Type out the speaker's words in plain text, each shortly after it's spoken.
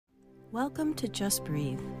Welcome to Just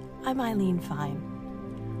Breathe. I'm Eileen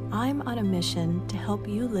Fine. I'm on a mission to help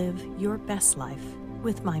you live your best life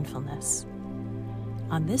with mindfulness.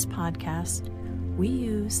 On this podcast, we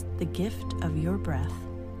use the gift of your breath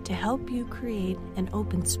to help you create an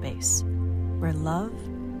open space where love,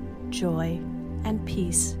 joy, and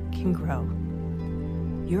peace can grow.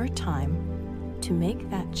 Your time to make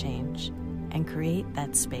that change and create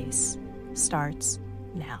that space starts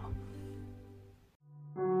now.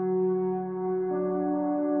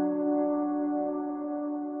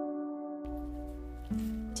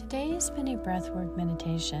 Today's mini breathwork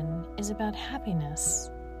meditation is about happiness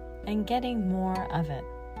and getting more of it.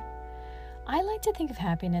 I like to think of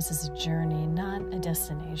happiness as a journey, not a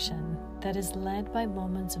destination, that is led by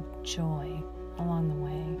moments of joy along the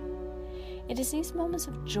way. It is these moments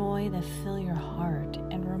of joy that fill your heart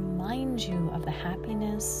and remind you of the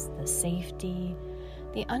happiness, the safety,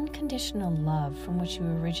 the unconditional love from which you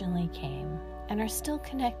originally came and are still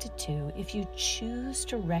connected to if you choose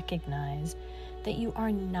to recognize that you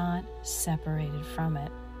are not separated from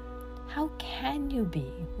it. How can you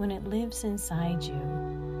be when it lives inside you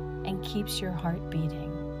and keeps your heart beating?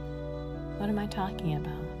 What am I talking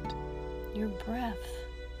about? Your breath.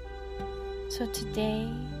 So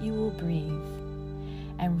today you will breathe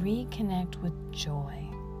and reconnect with joy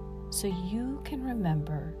so you can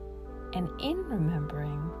remember, and in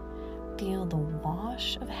remembering, feel the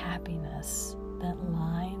wash of happiness that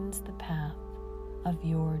lines the path of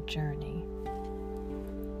your journey.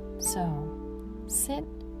 So, sit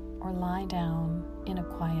or lie down in a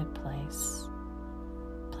quiet place.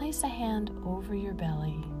 Place a hand over your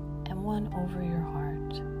belly and one over your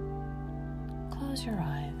heart. Close your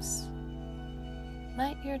eyes.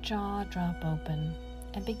 Let your jaw drop open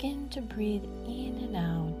and begin to breathe in and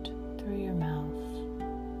out through your mouth.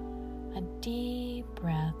 A deep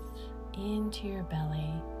breath into your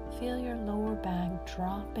belly. Feel your lower back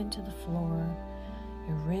drop into the floor,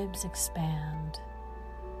 your ribs expand.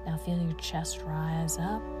 Now feel your chest rise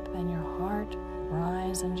up and your heart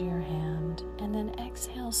rise under your hand, and then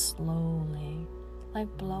exhale slowly, like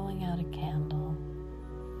blowing out a candle.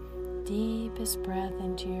 Deepest breath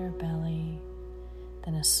into your belly,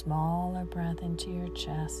 then a smaller breath into your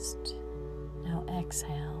chest. Now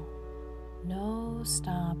exhale. No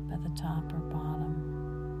stop at the top or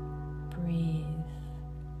bottom. Breathe.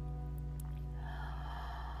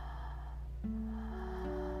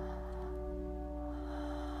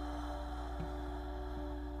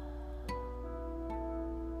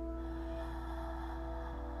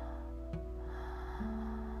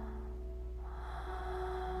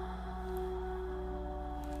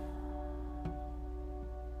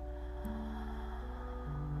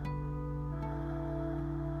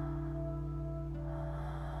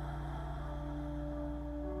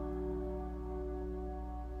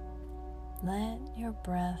 Let your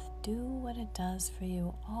breath do what it does for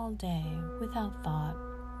you all day without thought.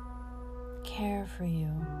 Care for you,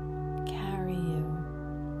 carry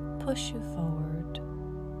you, push you forward.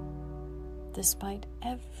 Despite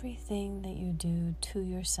everything that you do to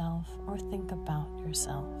yourself or think about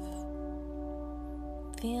yourself.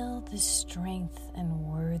 Feel the strength and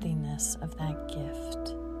worthiness of that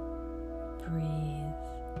gift. Breathe.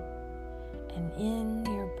 And in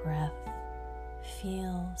your breath,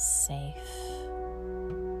 feel safe.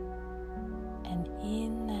 And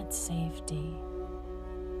in that safety,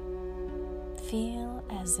 feel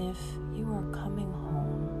as if you are coming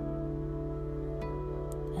home.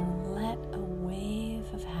 And let a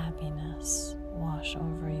wave of happiness wash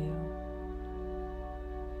over you.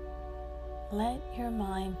 Let your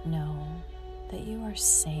mind know that you are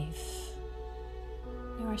safe.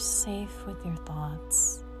 You are safe with your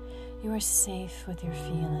thoughts. You are safe with your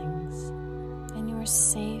feelings. And you are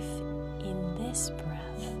safe in this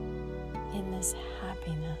breath, in this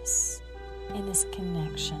happiness, in this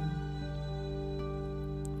connection.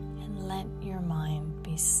 And let your mind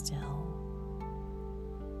be still.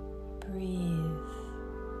 Breathe.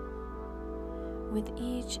 With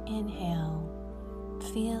each inhale,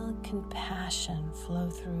 feel compassion flow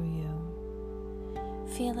through you.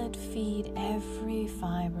 Feel it feed every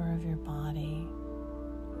fiber of your body.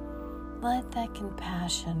 Let that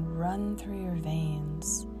compassion run through your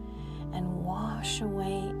veins and wash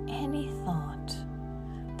away any thought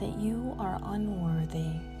that you are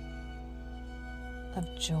unworthy of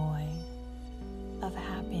joy, of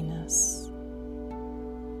happiness.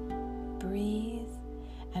 Breathe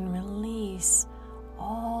and release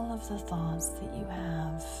all of the thoughts that you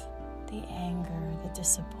have, the anger, the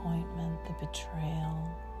disappointment, the betrayal,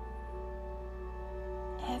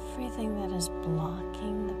 everything that is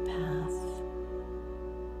blocking the path,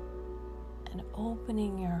 and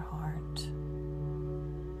opening your heart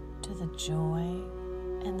to the joy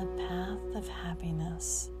and the path of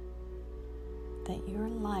happiness that your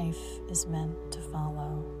life is meant to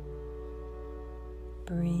follow.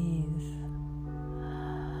 Breathe.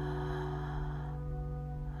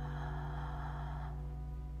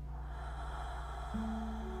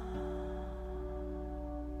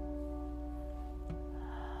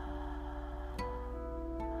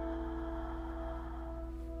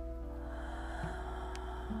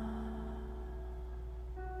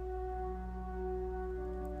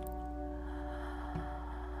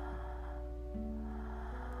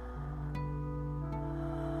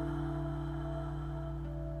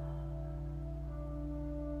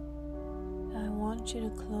 I want you to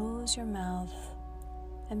close your mouth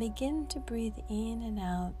and begin to breathe in and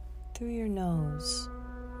out through your nose.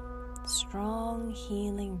 Strong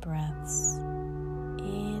healing breaths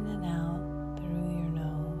in and out through your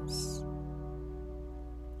nose.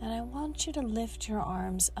 And I want you to lift your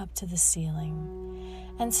arms up to the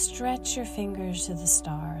ceiling and stretch your fingers to the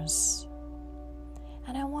stars.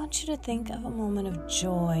 And I want you to think of a moment of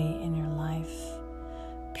joy in your life,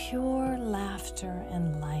 pure laughter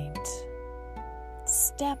and light.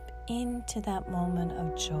 Step into that moment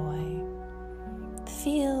of joy.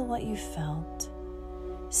 Feel what you felt.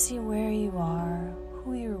 See where you are,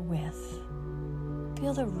 who you're with.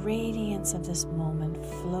 Feel the radiance of this moment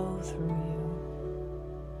flow through you.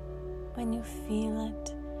 When you feel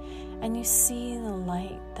it and you see the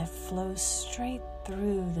light that flows straight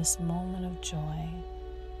through this moment of joy,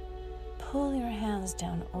 pull your hands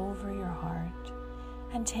down over your heart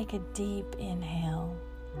and take a deep inhale.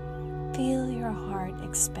 Feel your heart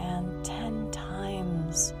expand 10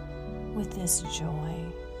 times with this joy.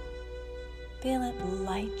 Feel it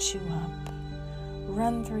light you up,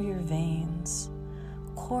 run through your veins,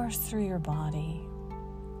 course through your body.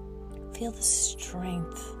 Feel the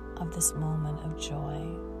strength of this moment of joy.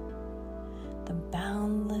 The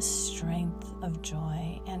boundless strength of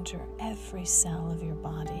joy enter every cell of your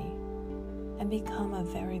body and become a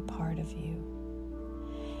very part of you.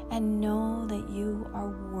 And know that you are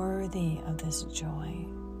worthy of this joy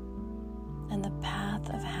and the path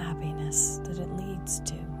of happiness that it leads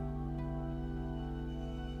to.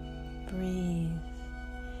 Breathe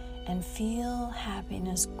and feel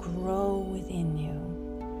happiness grow within you,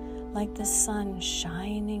 like the sun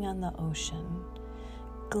shining on the ocean,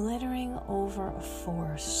 glittering over a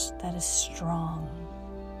force that is strong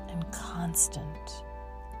and constant,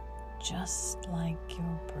 just like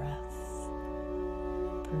your breath.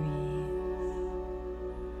 Breathe.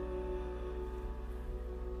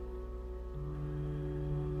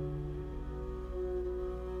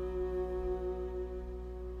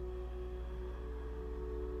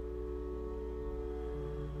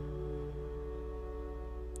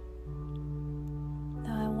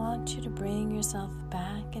 Now I want you to bring yourself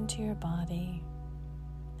back into your body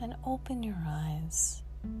and open your eyes.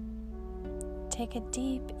 Take a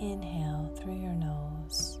deep inhale through your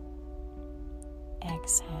nose.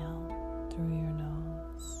 Exhale through your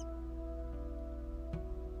nose.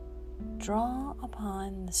 Draw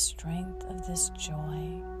upon the strength of this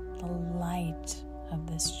joy, the light of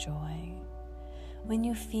this joy. When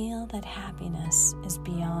you feel that happiness is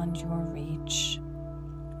beyond your reach,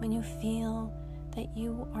 when you feel that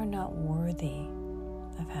you are not worthy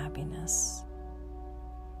of happiness,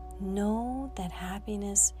 know that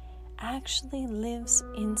happiness actually lives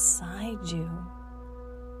inside you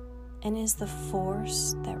and is the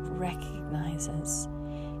force that recognizes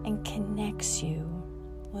and connects you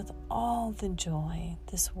with all the joy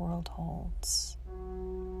this world holds.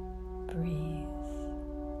 Breathe.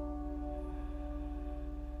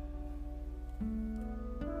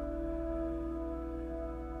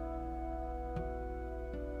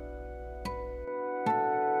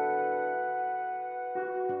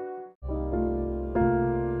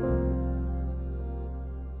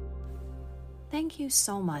 Thank you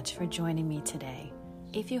so much for joining me today.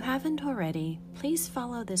 If you haven't already, please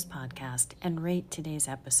follow this podcast and rate today's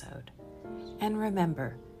episode. And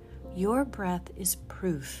remember, your breath is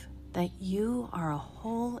proof that you are a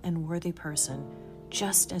whole and worthy person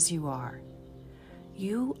just as you are.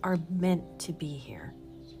 You are meant to be here.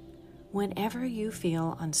 Whenever you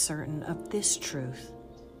feel uncertain of this truth,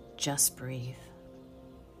 just breathe.